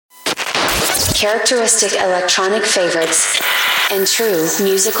characteristic electronic favorites, and true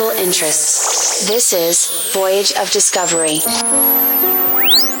musical interests. This is Voyage of Discovery.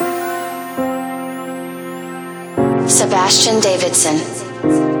 Sebastian Davidson.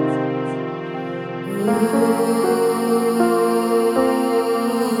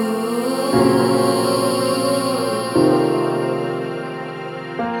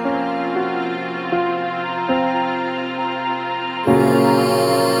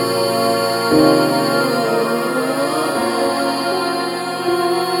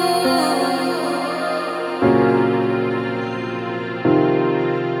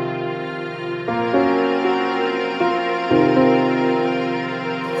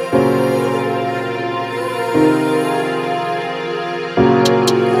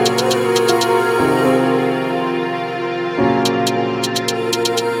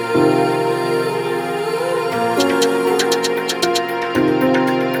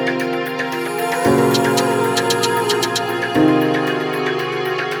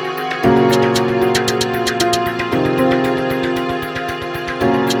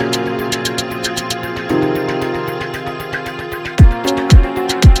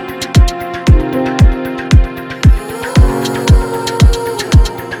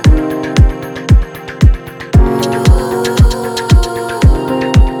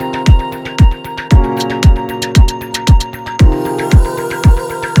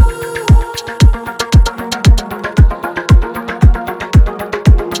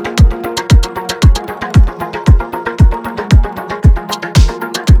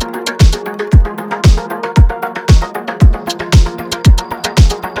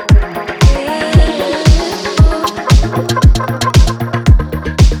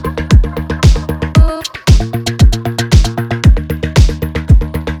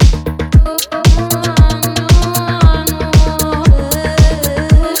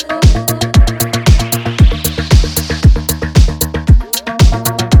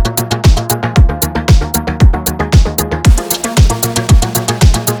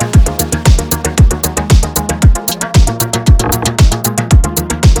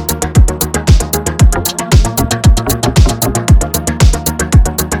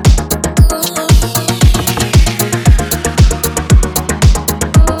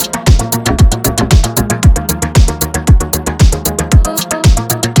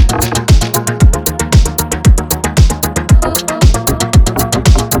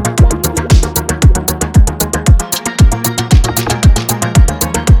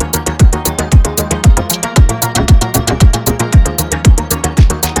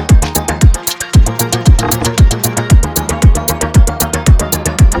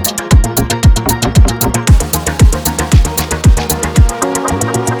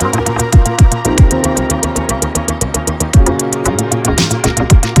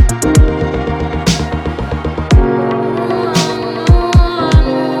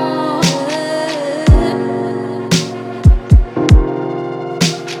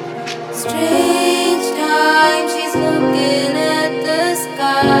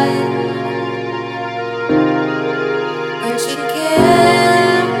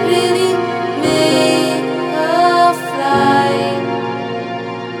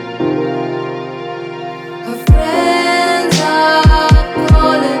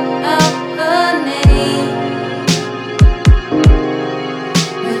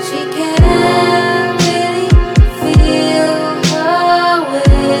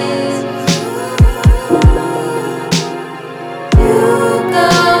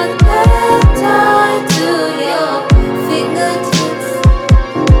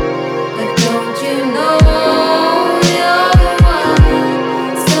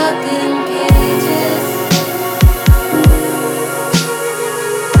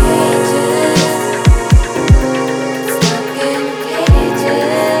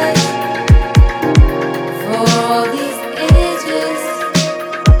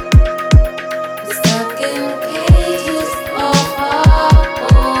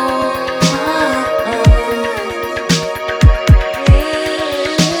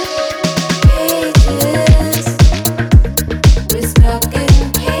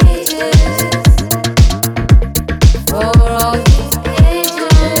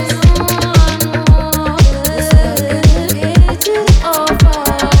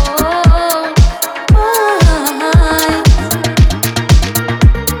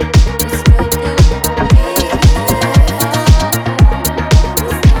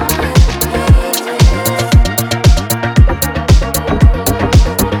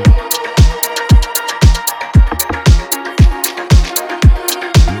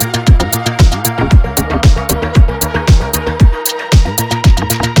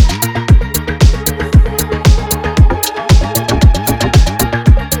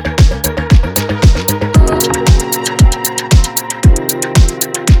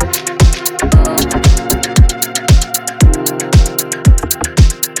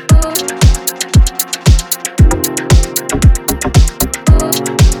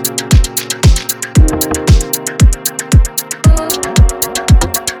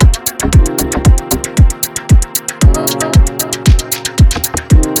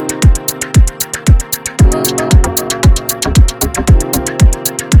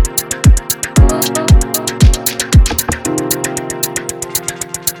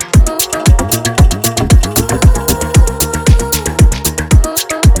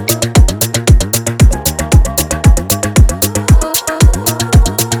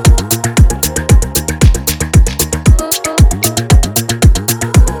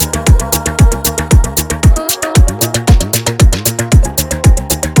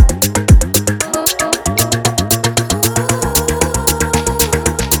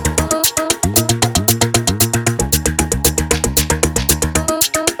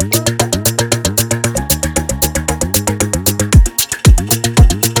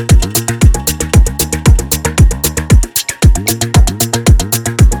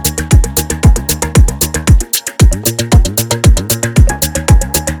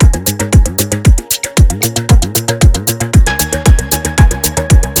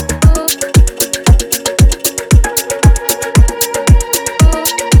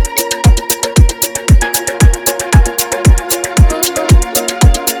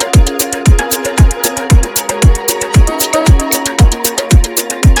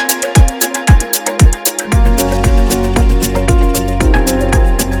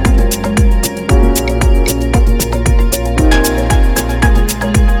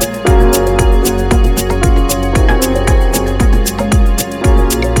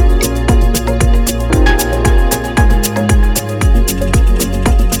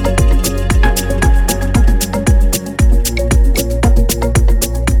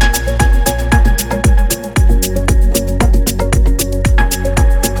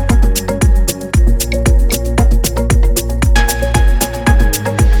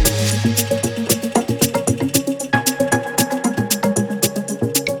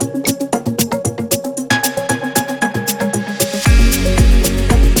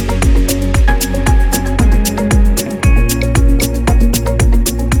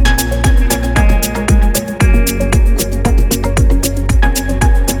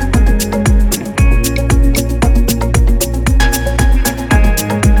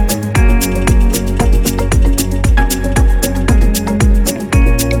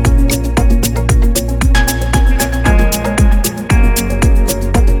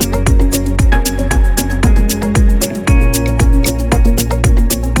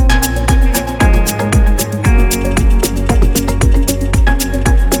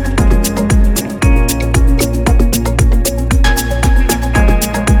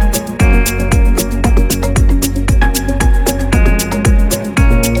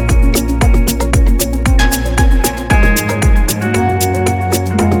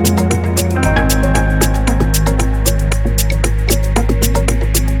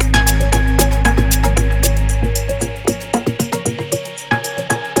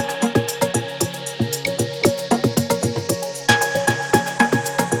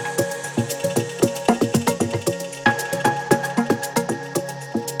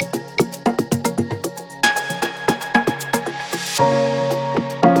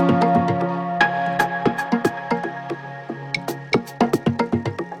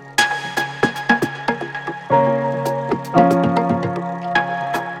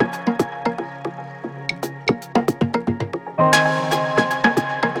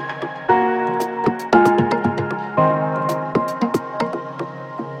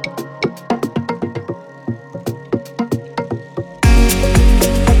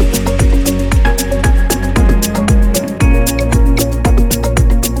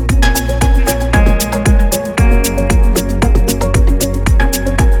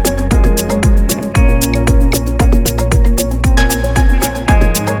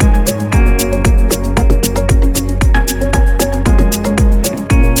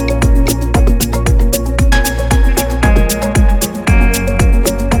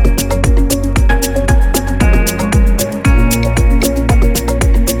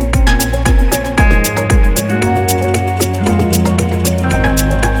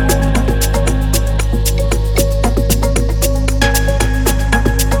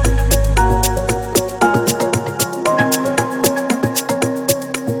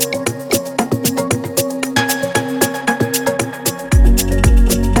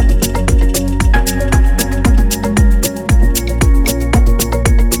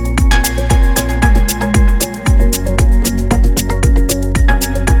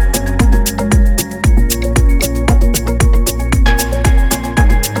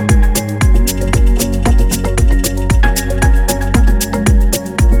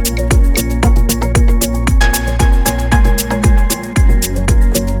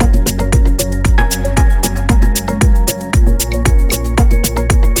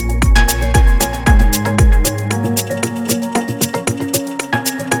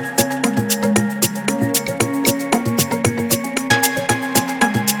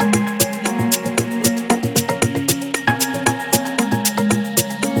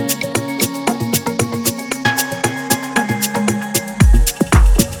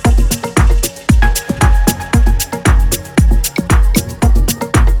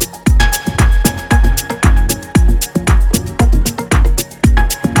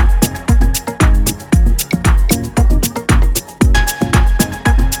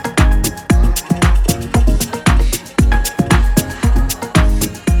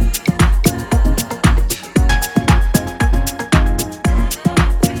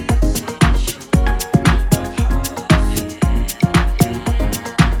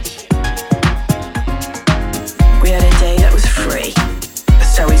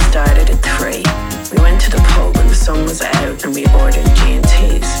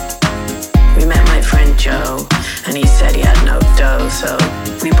 so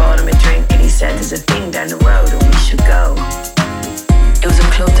we bought him a drink and he said there's a thing down the road and we should go. It was a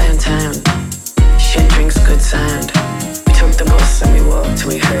club downtown, shit drinks, good sound. We took the bus and we walked till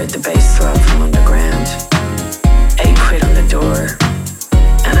we heard the bass throb from underground. 8 quid on the door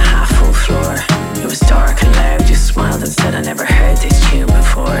and a half full floor. It was dark and loud, you smiled and said I never heard this tune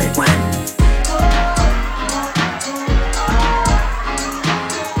before. It went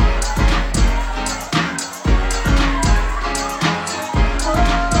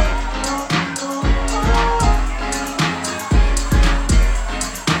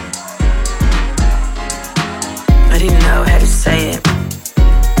I didn't know how to say it,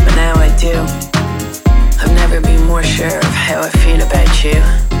 but now I do. I've never been more sure of how I feel about you.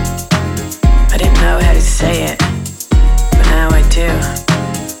 I didn't know how to say it, but now I do.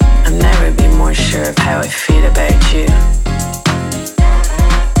 I've never been more sure of how I feel about you.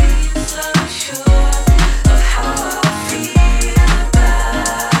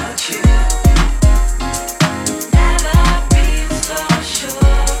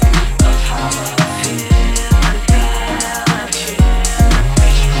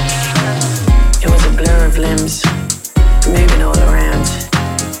 Limbs moving all around.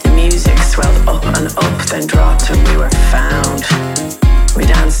 The music swelled up and up, then dropped, and we were found. We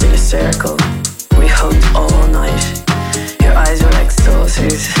danced in a circle, we hugged all night. Your eyes were like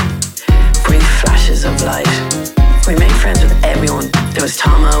saucers, brief flashes of light. We made friends with everyone. There was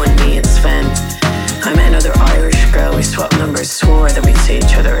Tomo and me and Sven. I met another Irish girl, we swapped numbers, swore that we'd see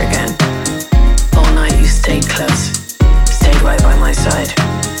each other again. All night you stayed close, stayed right by my side.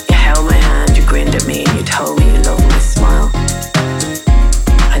 Held my hand, you grinned at me and you told me you loved my smile.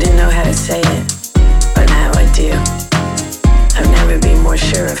 I didn't know how to say it, but now I do. I've never been more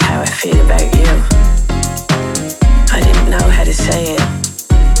sure of how I feel about you. I didn't know how to say it,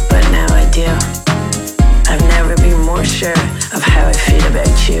 but now I do. I've never been more sure of how I feel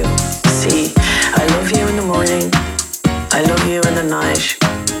about you. See, I love you in the morning, I love you in the night.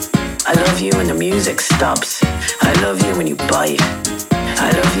 I love you when the music stops, I love you when you bite. I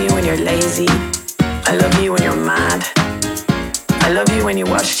love you when you're lazy, I love you when you're mad. I love you when you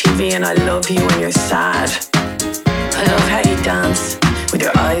watch TV and I love you when you're sad. I love how you dance, with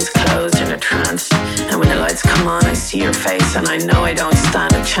your eyes closed in a trance. And when the lights come on I see your face and I know I don't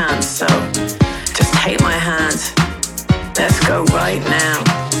stand a chance. So, just take my hand, let's go right now.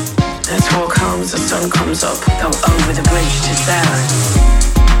 Let's walk home as the sun comes up, go over the bridge to Zara.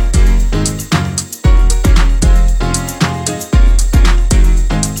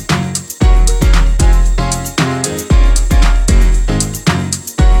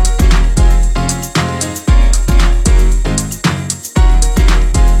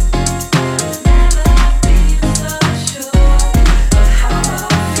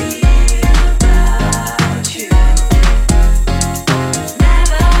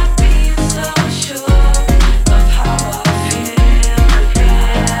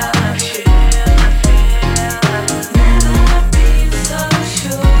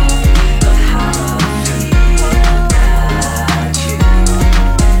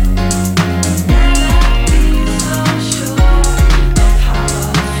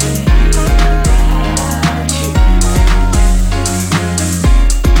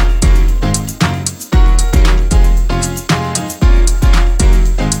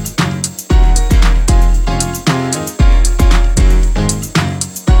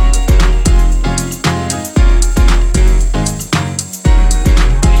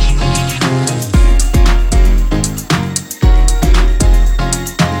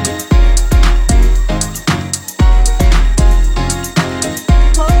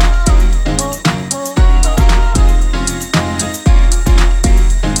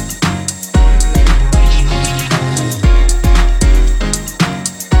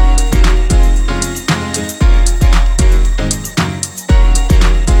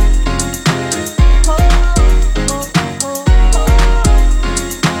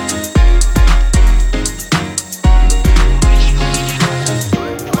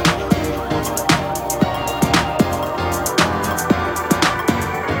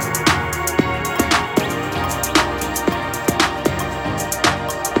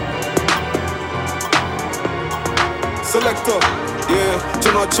 Selector, yeah,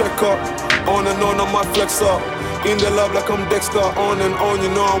 do not check up. On and on, I might flex up. In the love like I'm Dexter. On and on, you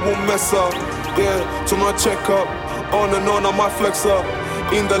know I won't mess up. Yeah, do not check up. On and on, I might flex up.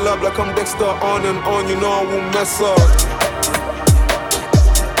 In the love like I'm Dexter. On and on, you know I won't mess up.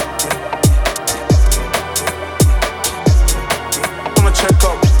 Check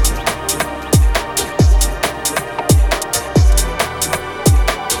up.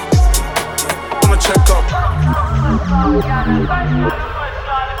 I'ma check up.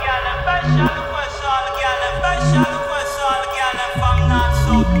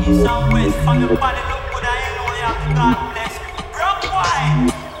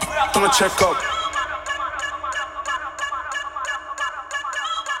 I'ma check up.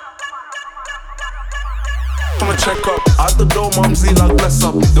 I'ma check up. At the door, mumsy like bless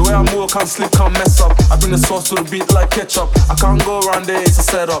up. The way I move, can't sleep, can't mess up. I bring the sauce to the beat like ketchup. I can't go around there, it's a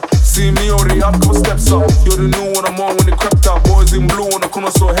setup. See me already up, couple steps up. You're the new one, I'm on when it crept up. Boys in blue on the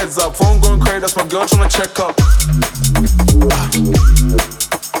corner, so heads up. Phone going crazy, that's my girl tryna check up.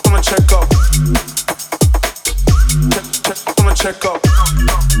 I'ma check up. I'ma check up.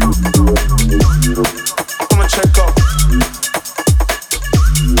 I'ma check up.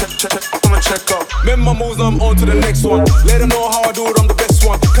 I'ma check up. Remember my moves, I'm on to the next one. Let her know how I do it, I'm the best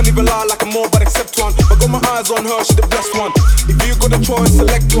one. Can't even lie like I'm more, but accept one. I got my eyes on her, she the blessed one. If you got a choice,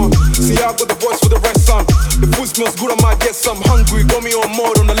 select one. See, I got the voice for the rest, son. The food smells good, I might get some hungry. Got me on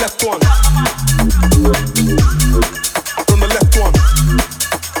mode on the left one. From the left one.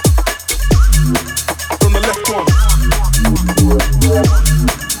 From the left one.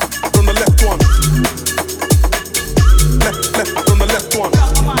 From the left one. Left, from the left one.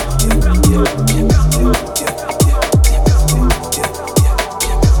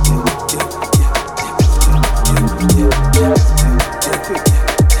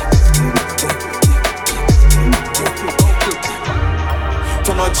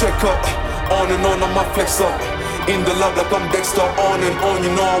 Check up, on and on, I might flex up. In the love like I'm Dexter, on and on,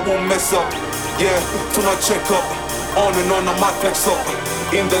 you know I won't mess up. Yeah, tonight check up, on and on, I might flex up.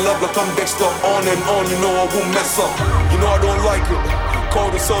 In the love like I'm Dexter, on and on, you know I won't mess up. You know I don't like it,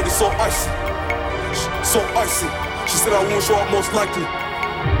 cold and salty, so icy. So icy, she said I won't show up most likely.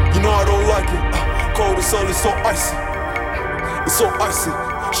 You know I don't like it, cold and salty, so icy. It's so icy,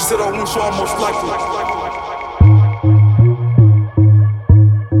 she said I won't show up most likely.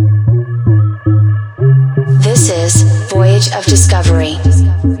 This is Voyage of Discovery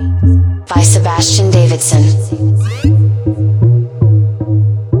by Sebastian Davidson.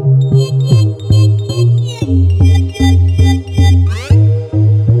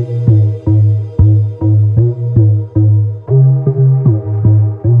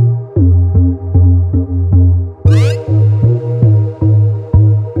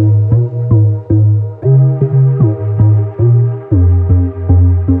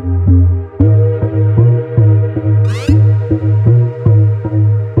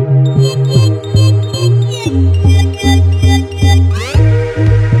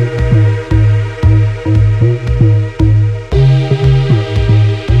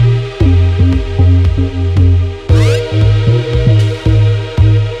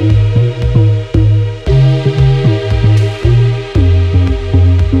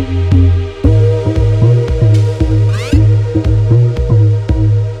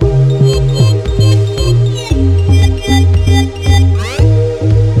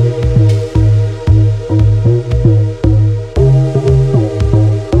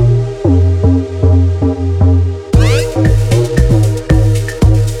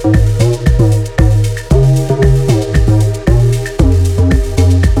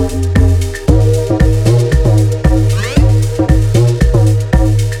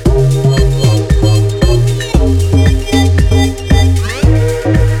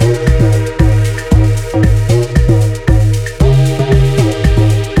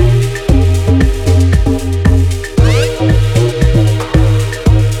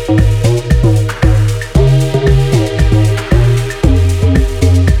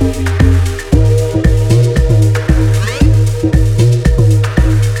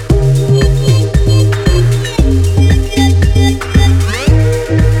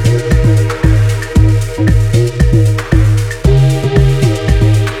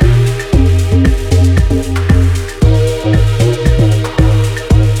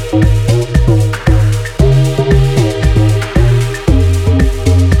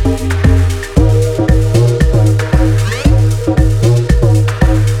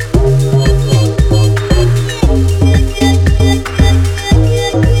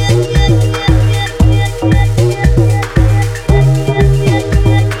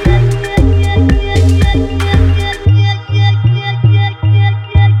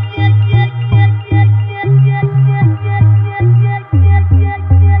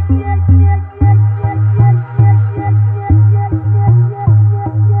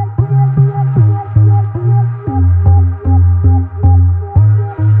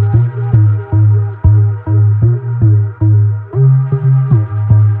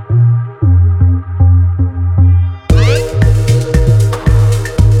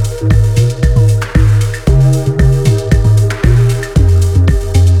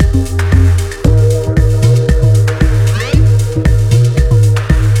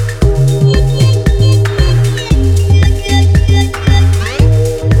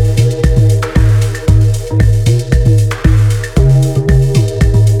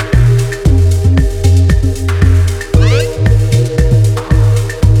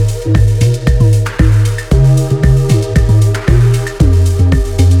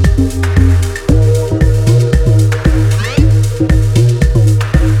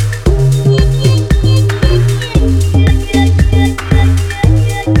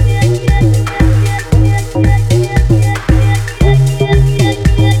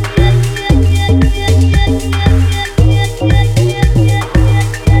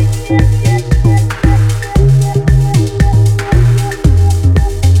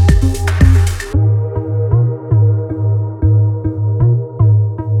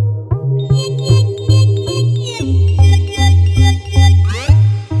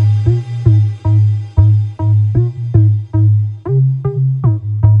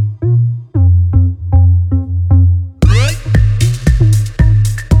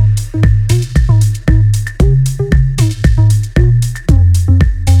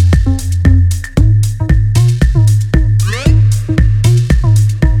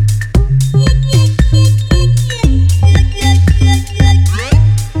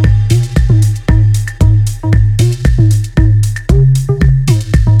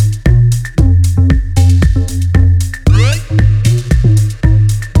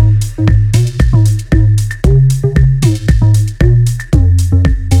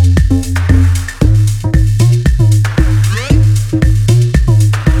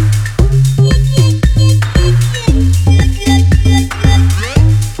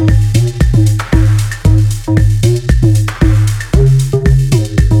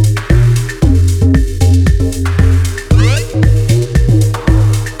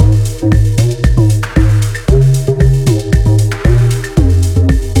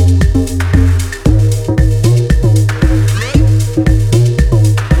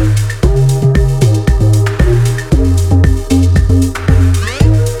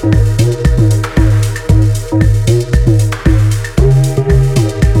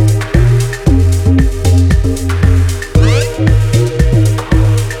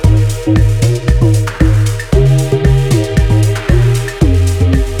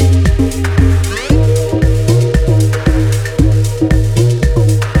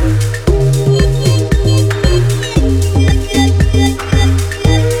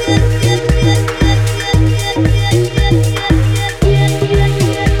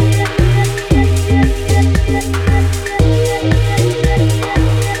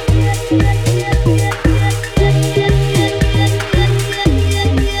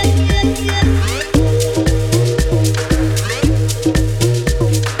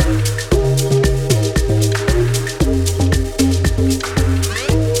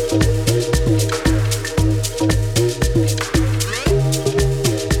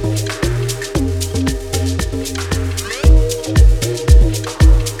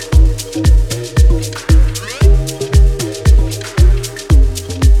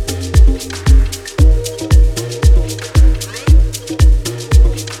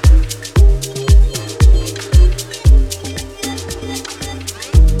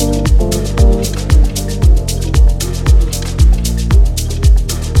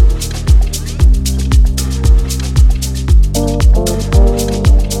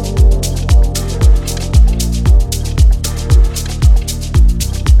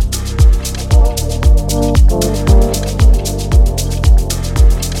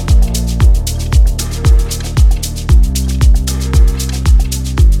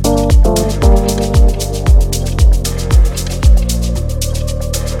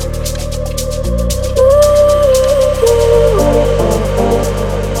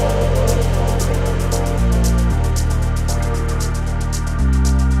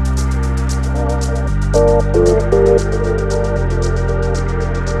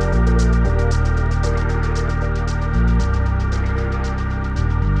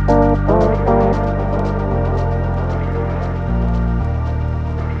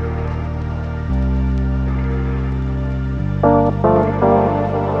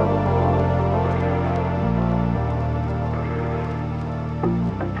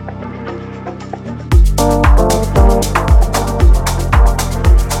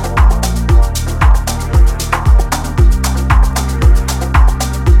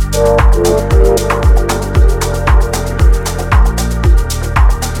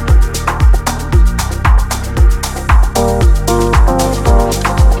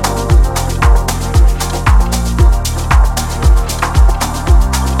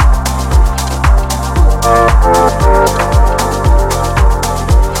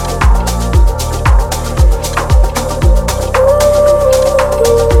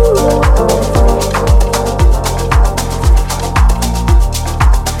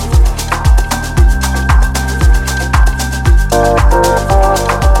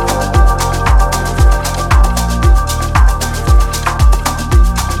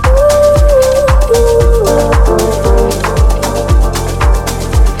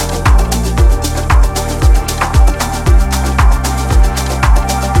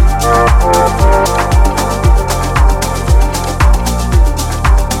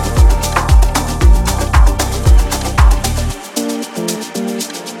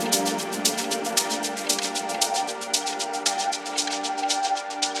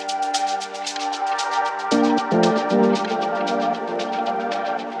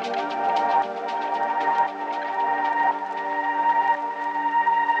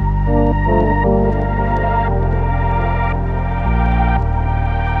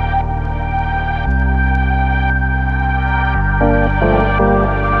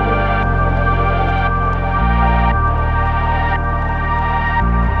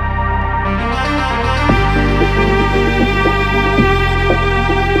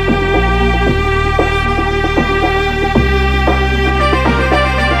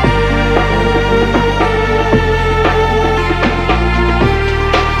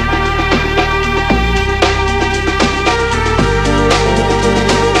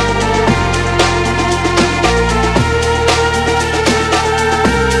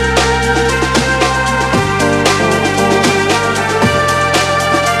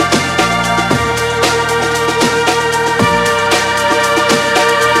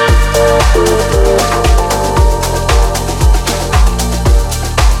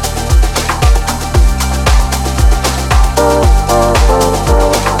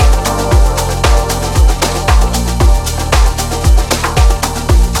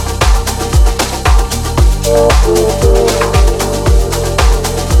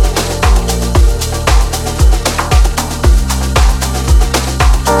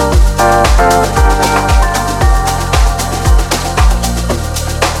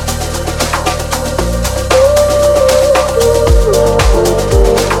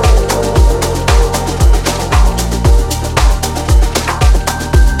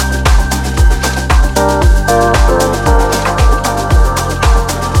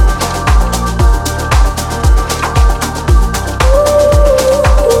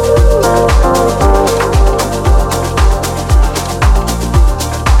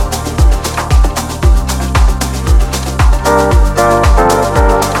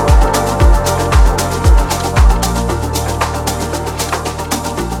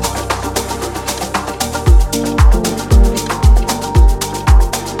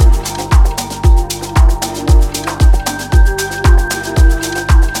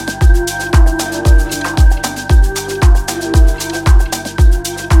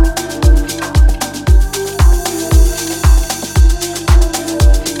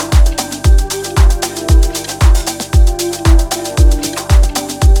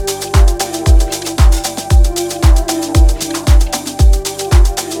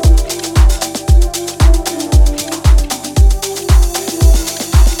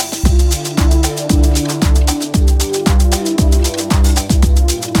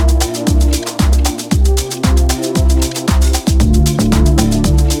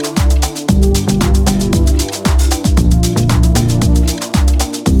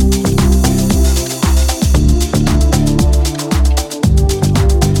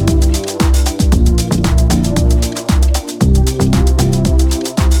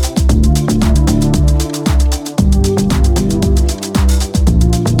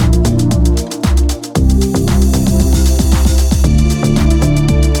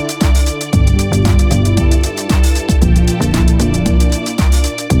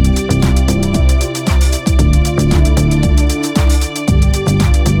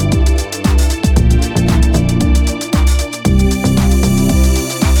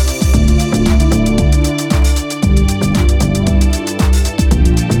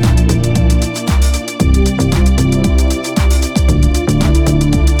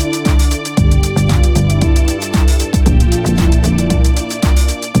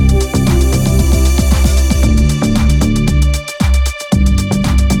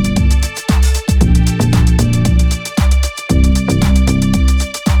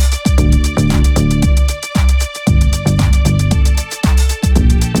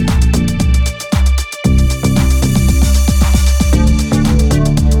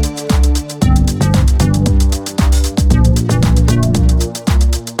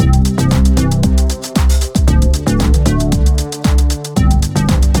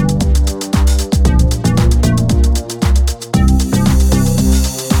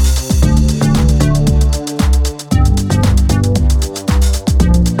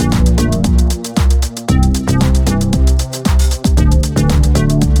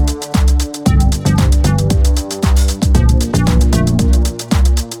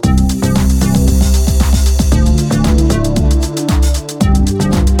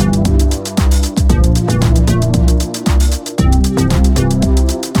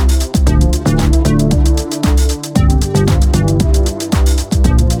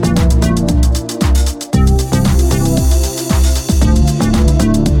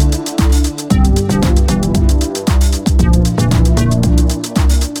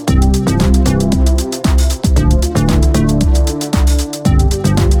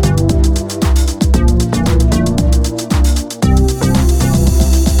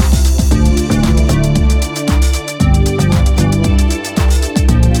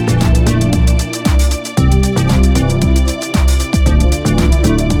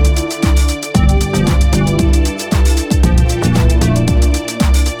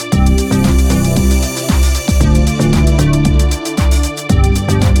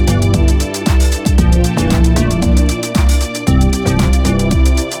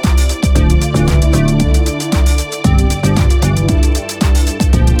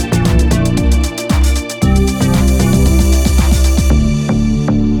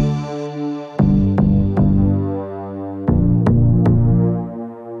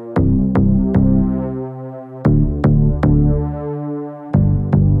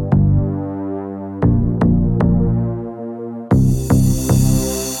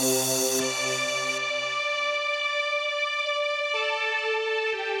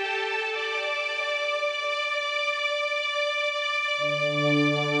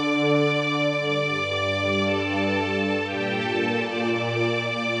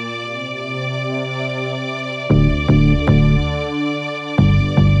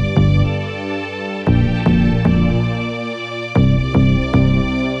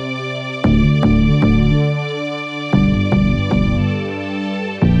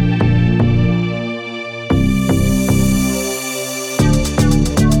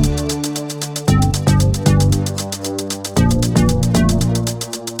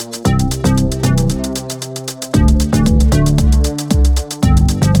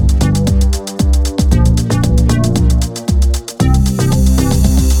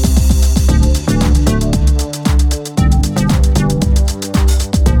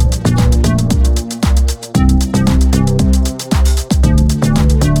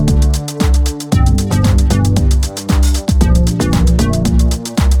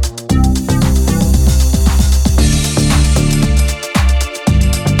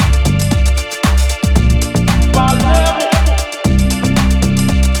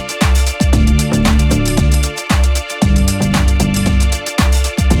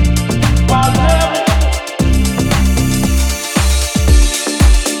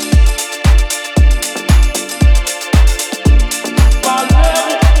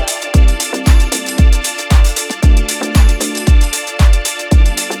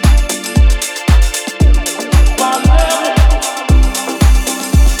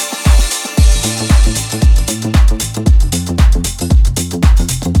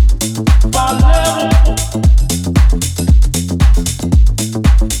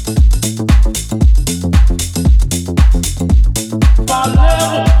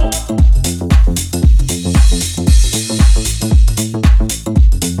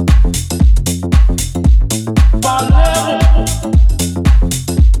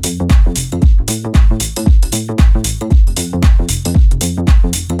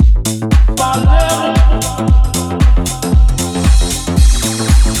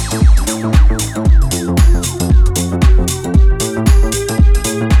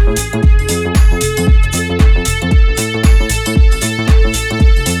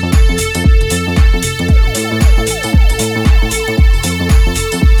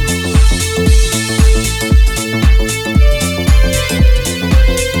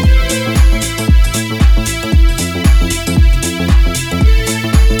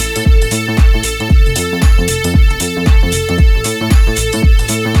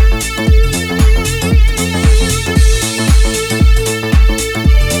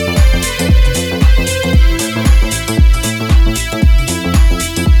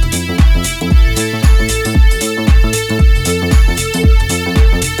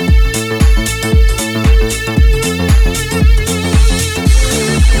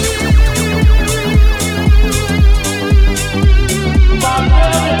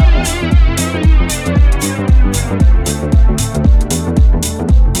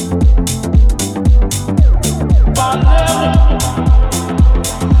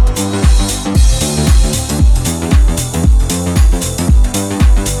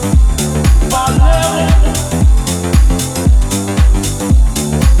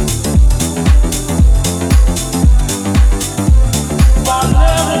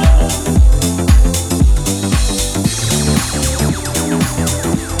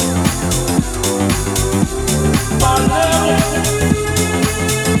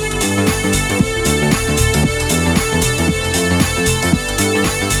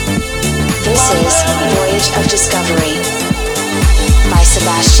 This is Voyage of Discovery by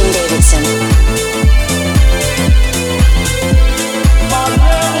Sebastian Davidson.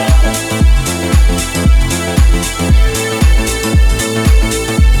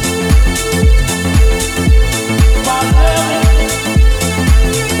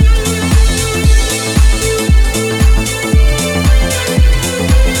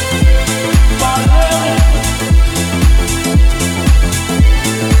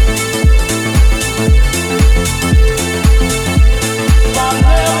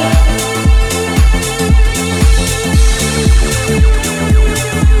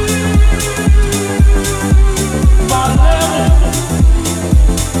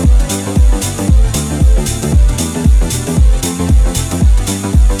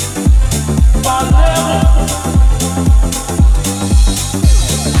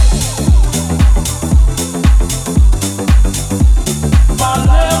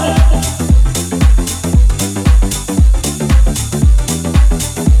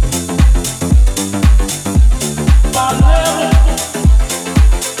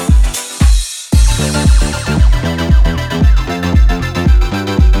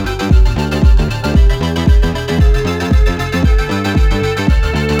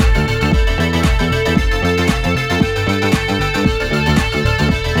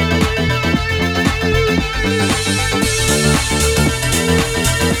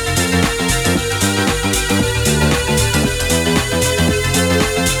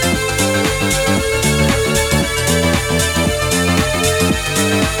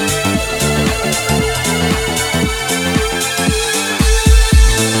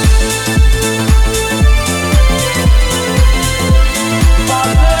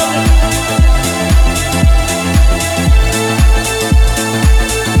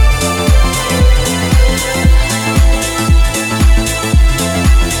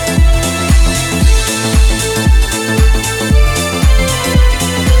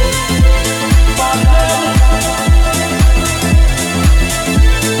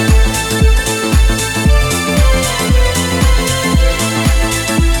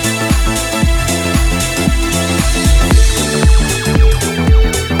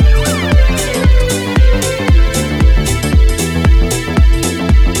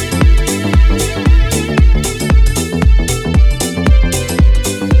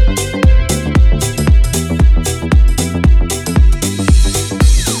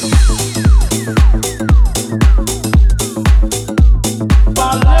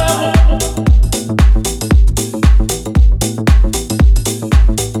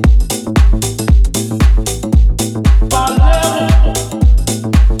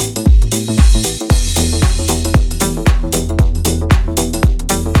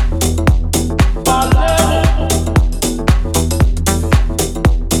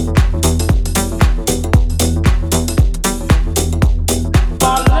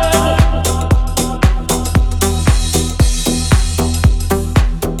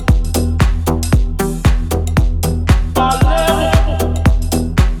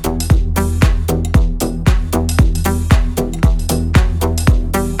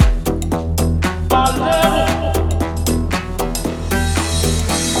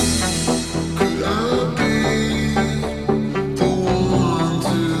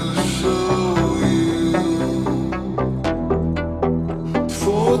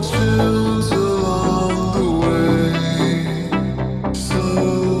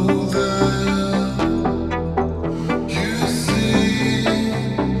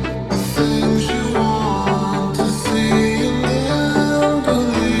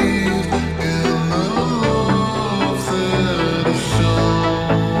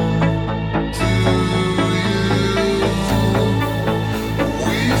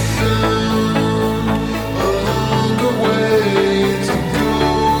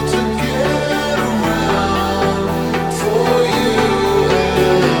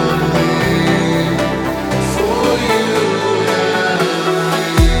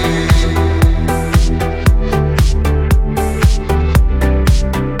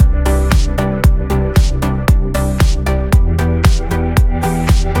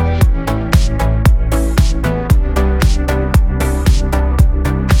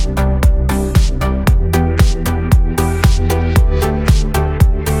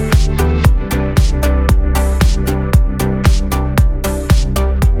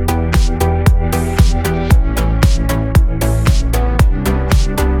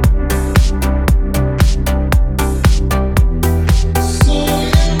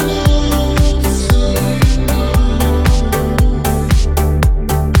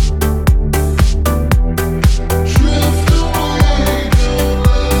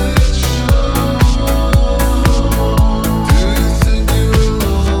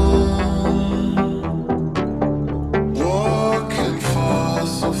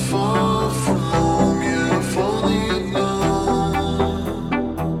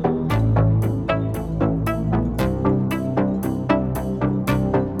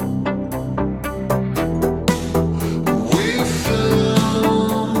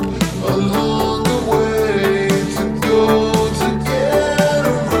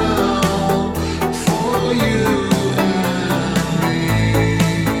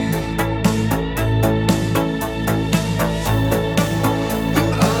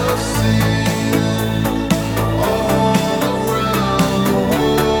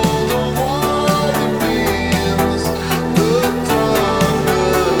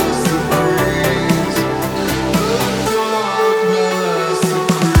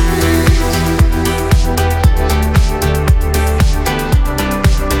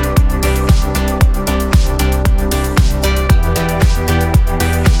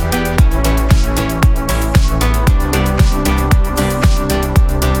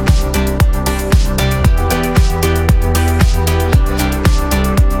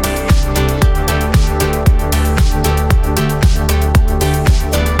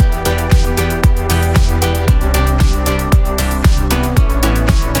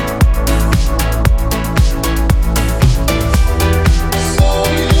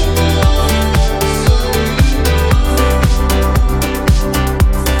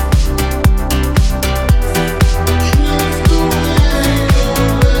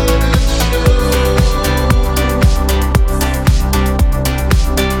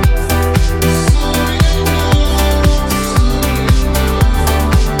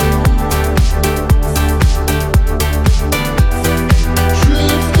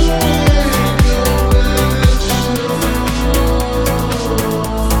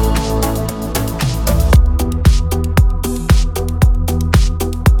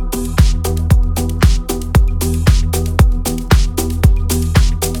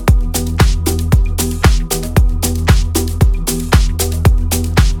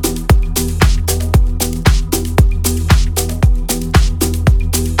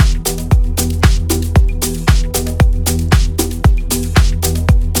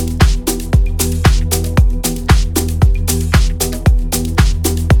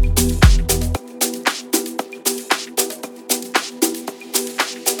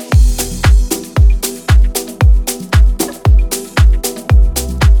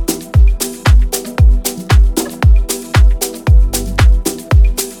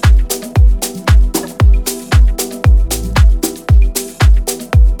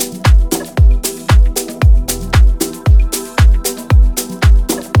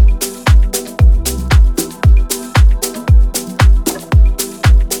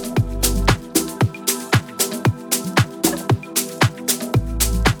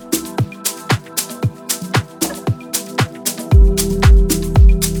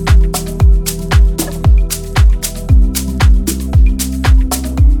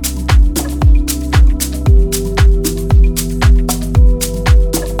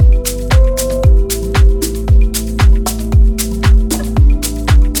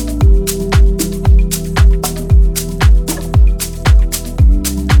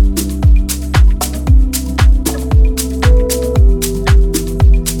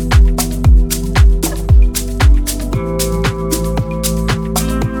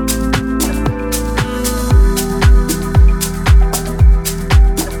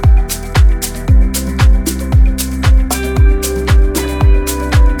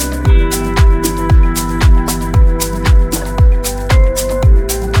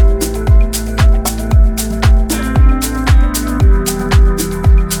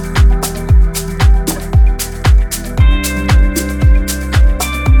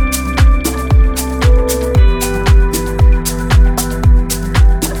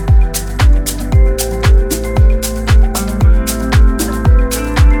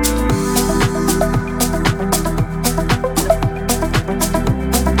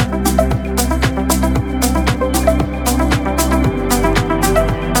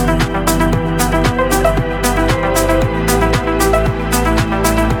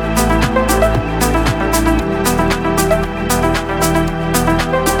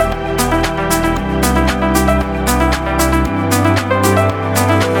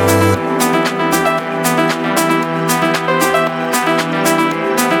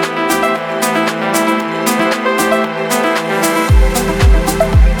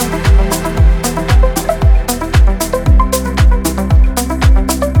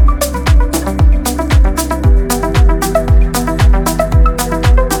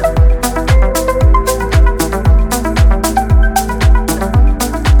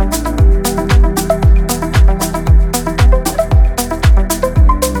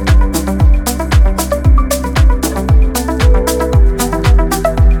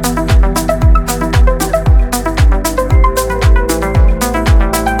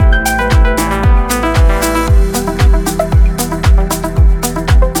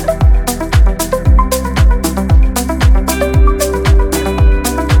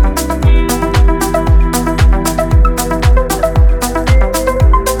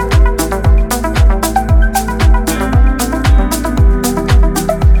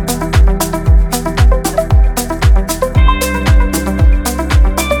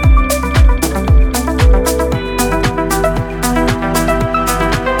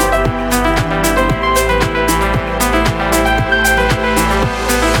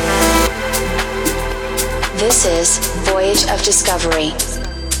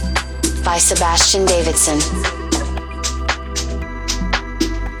 Discovery by Sebastian Davidson.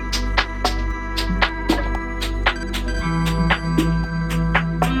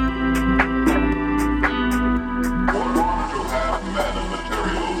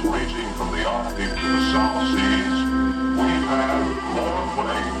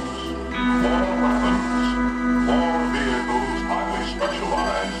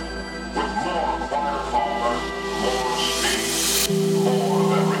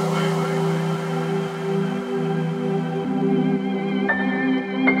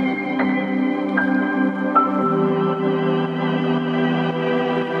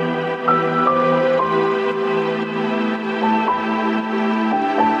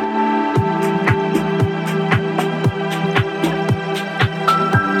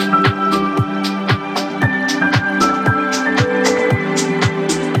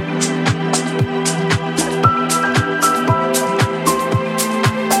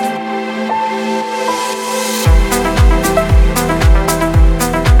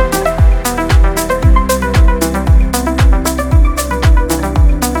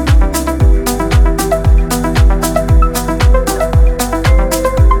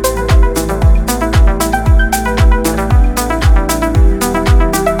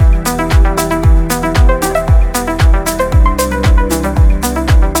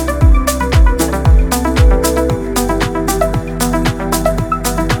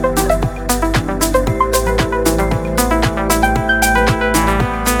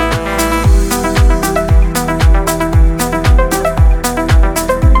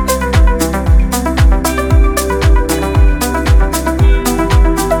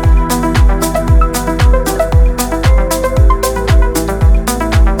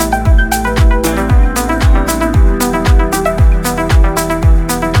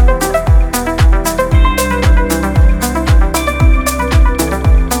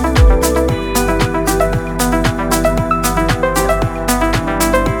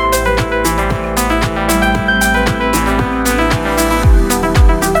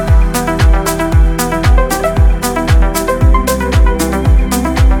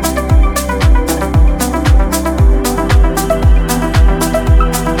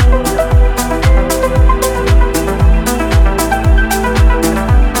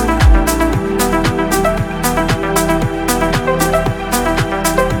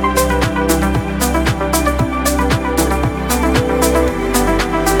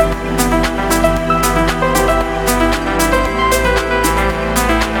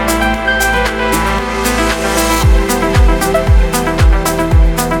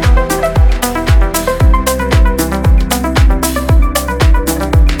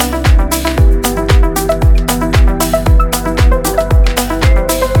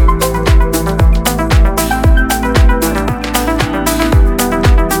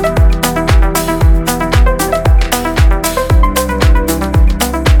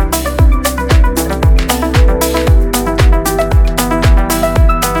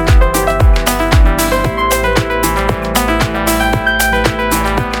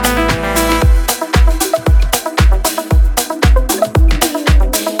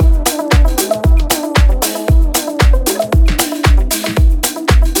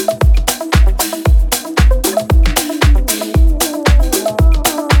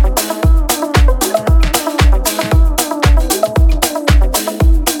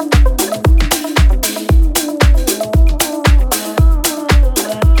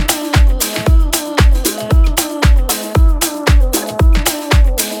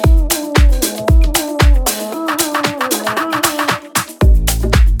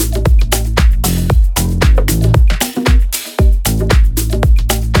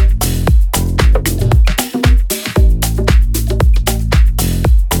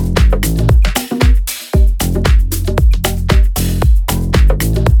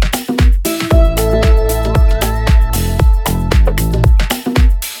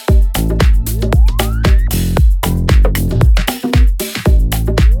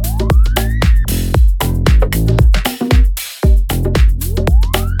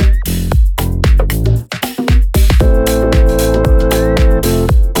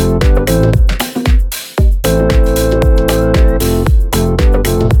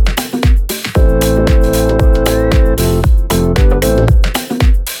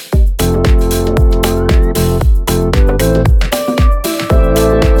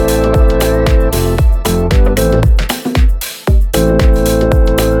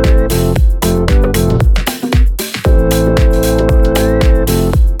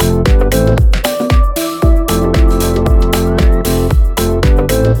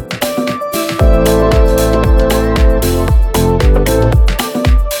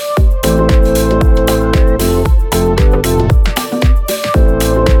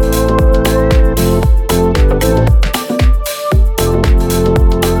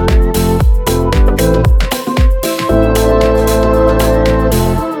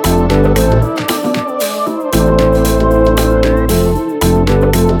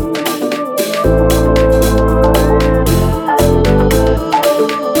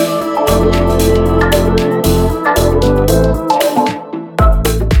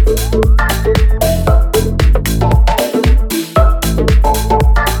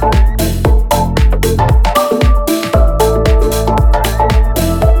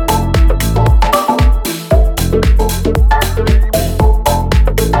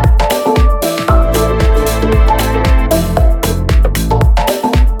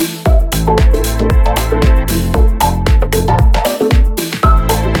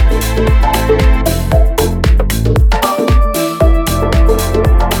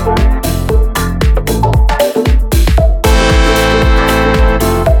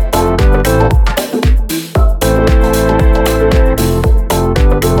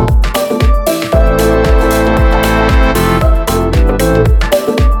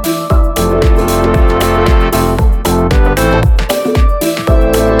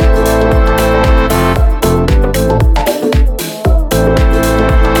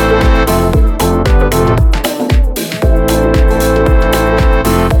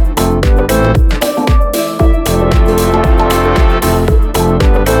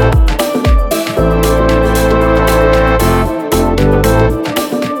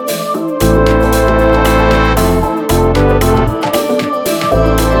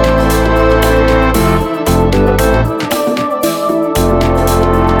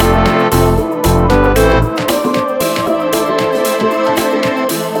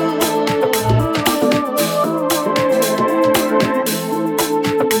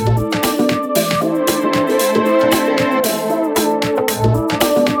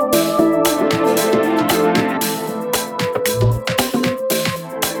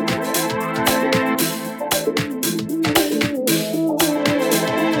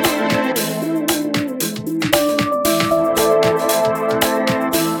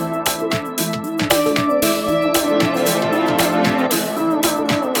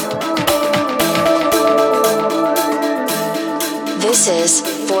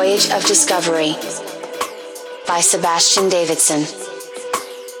 Voyage of Discovery by Sebastian Davidson.